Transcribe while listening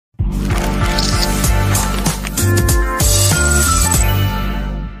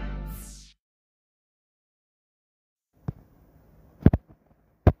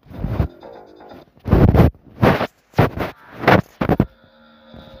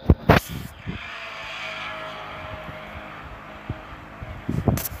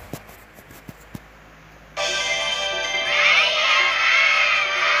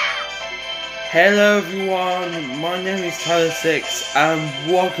Hello everyone, my name is Tyler6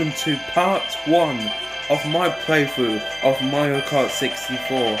 and welcome to part 1 of my playthrough of Mario Kart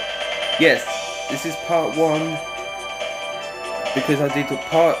 64. Yes, this is part 1 because I did the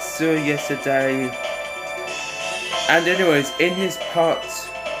part 0 yesterday. And anyways, in this part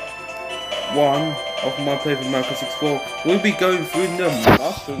 1 of my playthrough of Mario Kart 64, we'll be going through the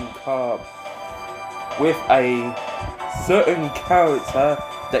mushroom carp with a certain character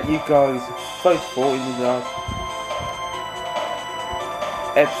that you guys voted for in the last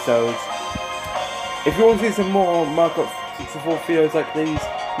episodes. If you want to see some more Mario Kart 64 videos like these,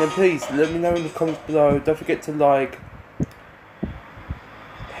 then please let me know in the comments below. Don't forget to like,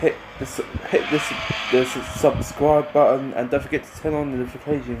 hit the subscribe button, and don't forget to turn on the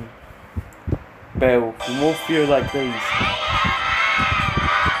notification bell for more videos like these.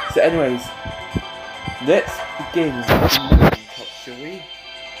 So anyways, let's begin with the mushroom carp, shall we?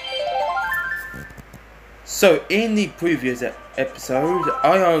 So, in the previous episode,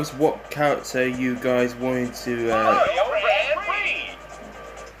 I asked what character you guys wanted to,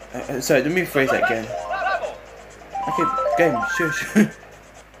 sorry, let me phrase that again. Okay, game, shush.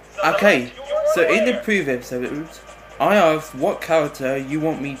 Okay, so in the previous episode, I asked what character you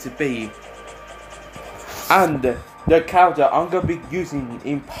want me to be. And the character I'm going to be using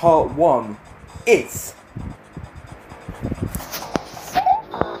in part 1 is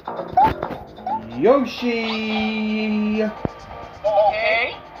Yoshi!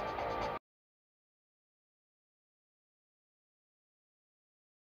 Okay.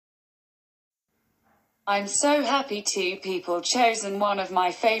 I'm so happy two people chosen one of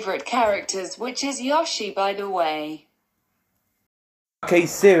my favorite characters, which is Yoshi, by the way. Okay,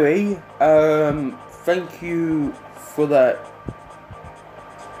 Siri, thank you for that,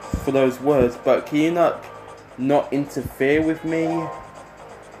 for those words, but can you not interfere with me?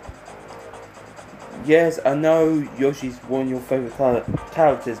 Yes, I know Yoshi's one of your favourite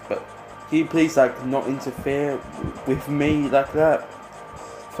characters, but can you please, like, not interfere with me like that?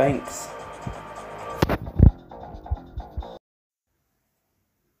 Thanks.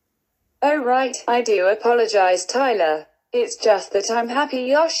 Oh right, I do apologize, Tyler. It's just that I'm happy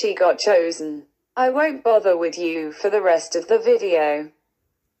Yoshi got chosen. I won't bother with you for the rest of the video.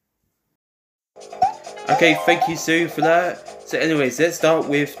 Okay, thank you Sue for that. So anyways, let's start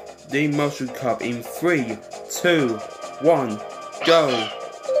with the mushroom cup in 3, 2, 1, go.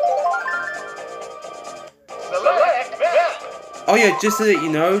 Oh yeah, just to let you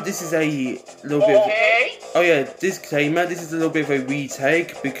know, this is a little bit of, oh yeah, disclaimer, this is a little bit of a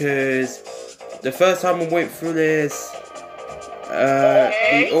retake because the first time I went through this,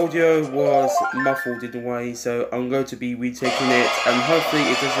 the audio was muffled in a way, so I'm going to be retaking it and hopefully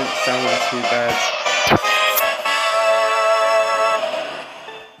it doesn't sound too bad.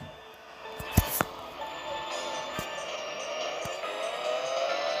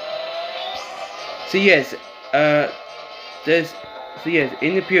 So yes, in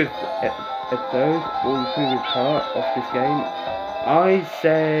the previous episode, or the previous part of this game, I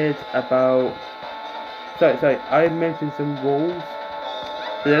said about, I mentioned some rules,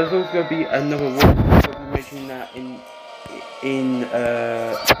 but there's also going to be another rule, I'll be mentioning that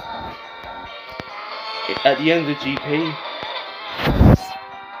at the end of the GP.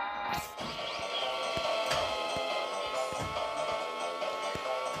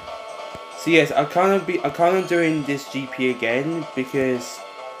 So yes, I'm kind of doing this GP again because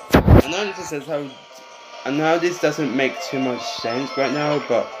I know this doesn't make too much sense right now,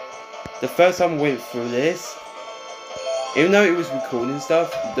 but the first time I went through this, even though it was recording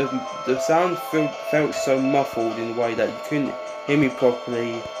stuff, the sound felt so muffled in a way that you couldn't hear me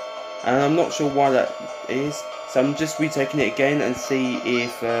properly, and I'm not sure why that is. So I'm just retaking it again and see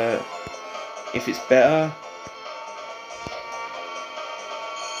if it's better.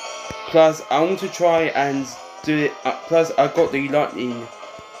 Plus, I want to try and do it. Plus, I got the lightning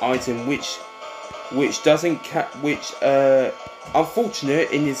item, which doesn't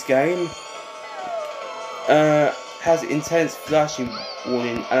unfortunate in this game, has intense flashing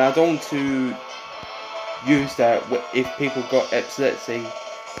warning, and I don't want to use that if people got epilepsy.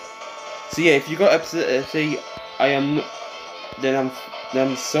 So yeah, if you got epilepsy, then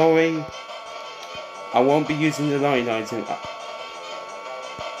I'm sorry. I won't be using the lightning item.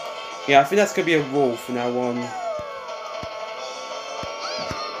 Yeah, I think that's going to be a rule from now on.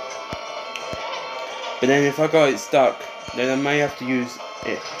 But then if I got it stuck, then I may have to use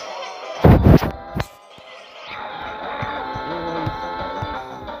it.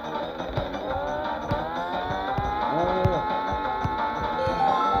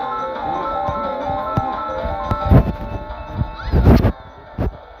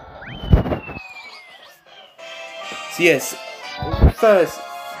 So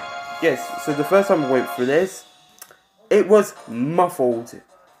yes, so the first time I went through this, it was muffled.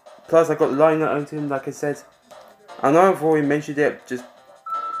 Plus I got the line open, like I said. I know I've already mentioned it, just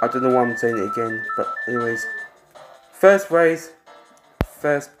I don't know why I'm saying it again, but anyways. First place,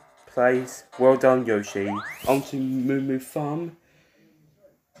 well done Yoshi. On to Moo Farm.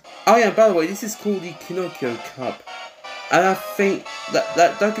 Oh yeah, by the way, this is called the Pinocchio Cup. And I think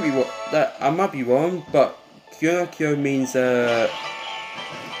that don't get me wrong, that I might be wrong, but Pinocchio means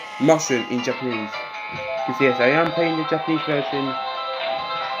mushroom in Japanese. Because yes, I am playing the Japanese version.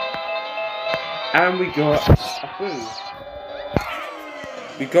 And we got a food.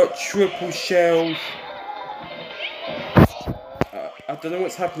 We got triple shells. I don't know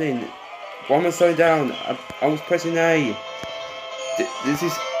what's happening. Why am I slowing down? I was pressing A. This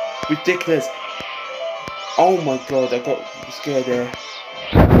is ridiculous. Oh my god, I got scared there.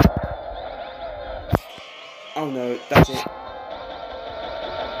 Oh no, that's it.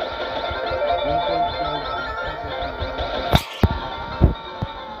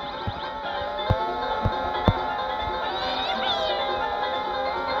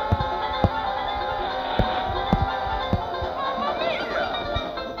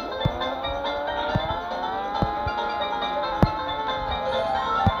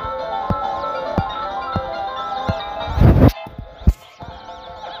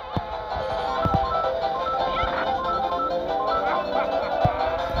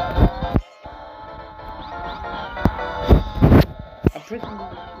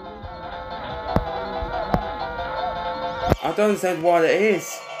 I don't understand why that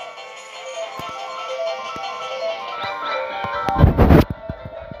is.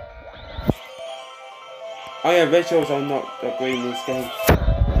 Oh yeah, red shells are not that great in this game.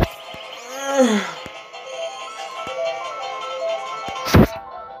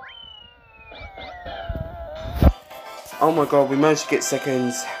 Oh my god, we managed to get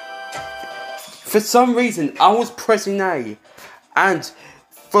seconds. For some reason, I was pressing A, and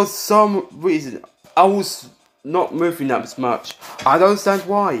for some reason, I was not moving that much. I don't understand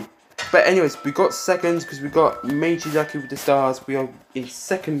why. But anyways, we got seconds because we got Major Lucky with the stars. We are in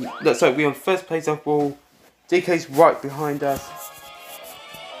second. No, sorry, we are in first place overall. DK's right behind us.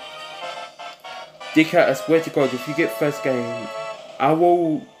 DK, I swear to God, if you get first game, I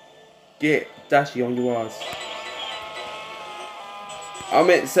will get Dashy on your ass. I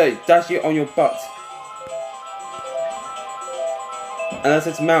meant to say, Dashy on your butt. And I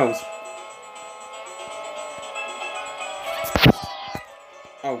said to Mouse.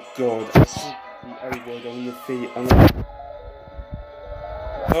 Oh god, I said the O word on your feet.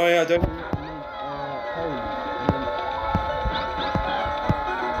 Oh yeah, I don't home.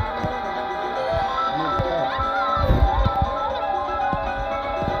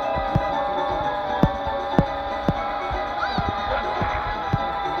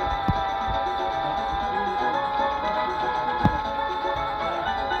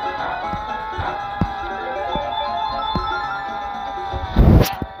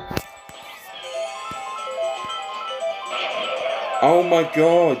 Oh my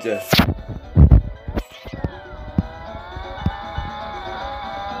god!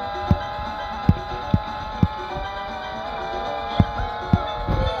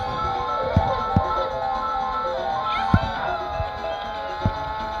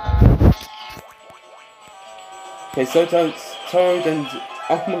 Okay, so Toad and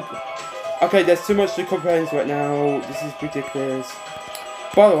oh my god. Okay, there's too much to comprehend right now. This is ridiculous.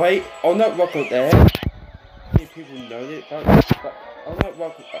 By the way, on that rock up there, many people know it, but on that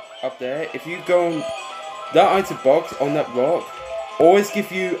rock up there, if you go on that item box on that rock, always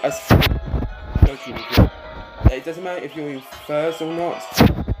give you a it doesn't matter if you're in first or not,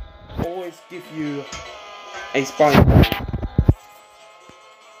 always give you a spine.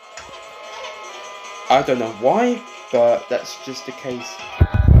 I don't know why, but that's just the case.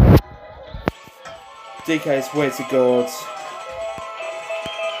 DK, I swear to God.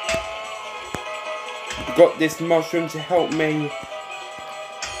 I've got this mushroom to help me.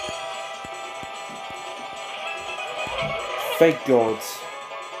 Thank God.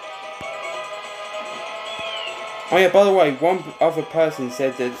 Oh yeah, by the way, one other person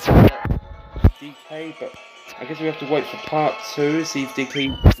said that DK, but I guess we have to wait for part 2 to see if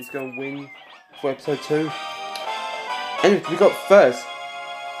DK is going to win for episode 2. Anyway, we got first.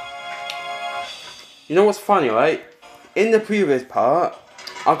 You know what's funny, right? In the previous part,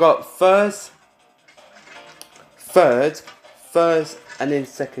 I got first, third, first, and then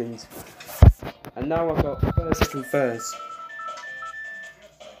second. And now I've got first, second, first.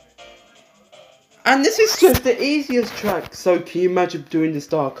 And this is just the easiest track, so can you imagine doing the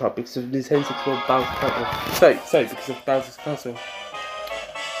Star Cup because of Nintendo 64 Bowser's Castle? Sorry, because of Bowser's Castle.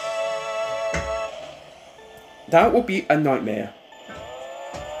 That would be a nightmare.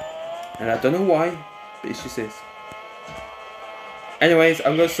 And I don't know why, but it's just this. Anyways,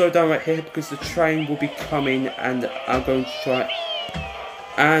 I'm going to slow down right here because the train will be coming and I'm going to try...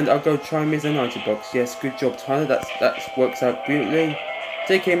 And I'll go try and miss a 90 box. Yes, good job, Tyler. That works out brilliantly.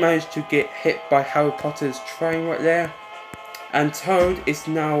 JK managed to get hit by Harry Potter's train right there. And Toad is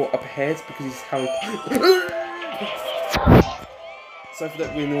now up ahead because he's Harry Potter. Sorry for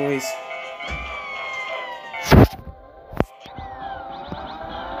that weird noise.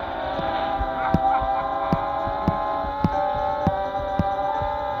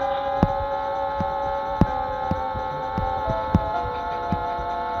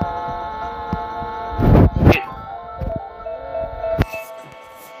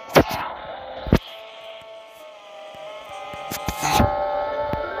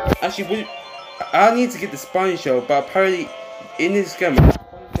 Actually, I need to get the spine shell, but apparently in this game, spine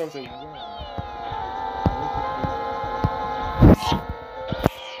shells are rare.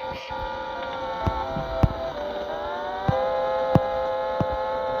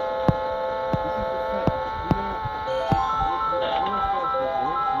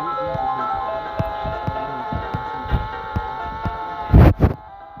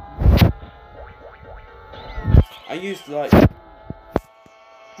 I used like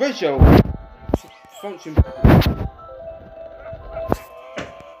visual function.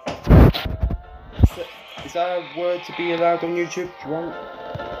 Is that a word to be allowed on YouTube? Drunk?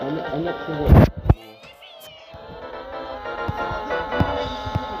 I'm not sure what.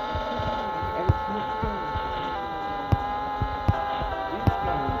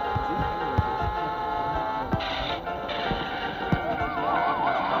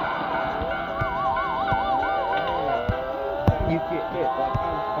 You get hit by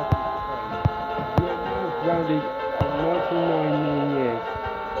we are now grounded for 99 million years.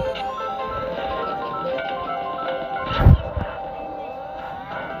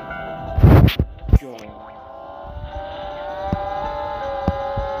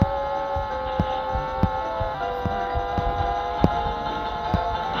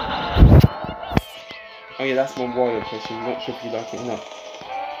 Oh yeah, that's one Wario question. Not sure if you like it or not.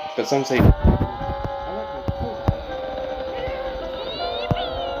 But some say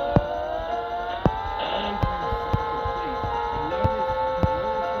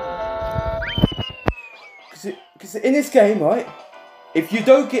because in this game, right, if you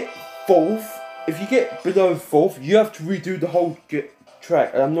don't get fourth, if you get below fourth, you have to redo the whole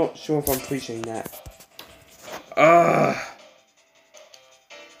track, and I'm not sure if I'm appreciating that.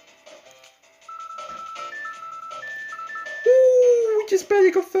 Ooh, we just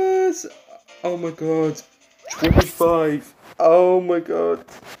barely got first. Oh my god, 25. Oh my god.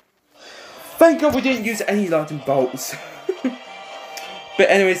 Thank God we didn't use any lightning bolts. But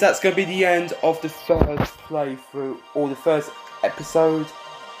anyways, that's going to be the end of the first playthrough, or the first episode.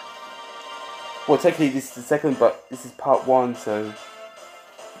 Well, technically this is the second, but this is part 1, so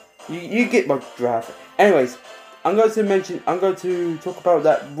you get my draft. Anyways, I'm going to talk about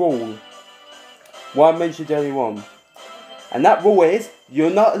that rule, what I mentioned earlier on. And that rule is, you're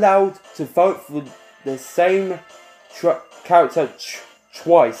not allowed to vote for the same character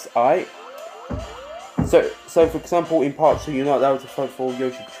twice, alright? So for example, in part 2, you're not allowed to vote for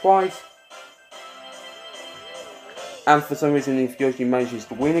Yoshi twice. And for some reason, if Yoshi manages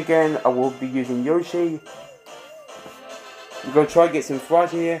to win again, I will be using Yoshi. We're going to try and get some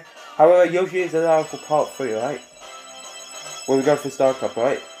variety here. However, Yoshi is allowed for part 3, right? Where we go for Star Cup,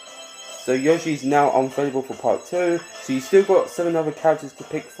 right? So Yoshi is now unavailable for part 2. So you still got 7 other characters to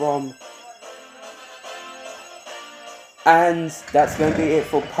pick from. And that's going to be it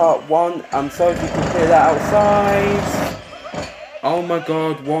for part 1. I'm sorry if you can hear that outside. Oh my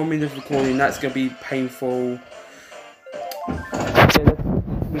god, 1 minute of recording. That's going to be painful.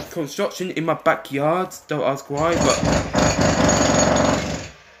 With construction in my backyard. Don't ask why, but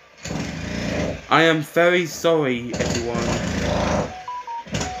I am very sorry, everyone.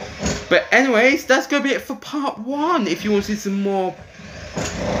 But anyways, that's going to be it for part 1. If you want to see some more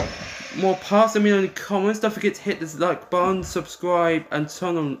parts, let me know in the comments. Don't forget to hit the like button, subscribe, and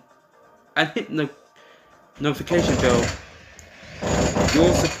turn on and hit the notification bell.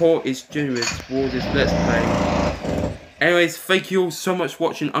 Your support is generous towards this Let's Play. Anyways, thank you all so much for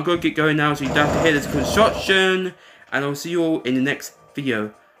watching. I'm going to get going now so you don't have to hear this construction. And I'll see you all in the next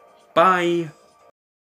video. Bye.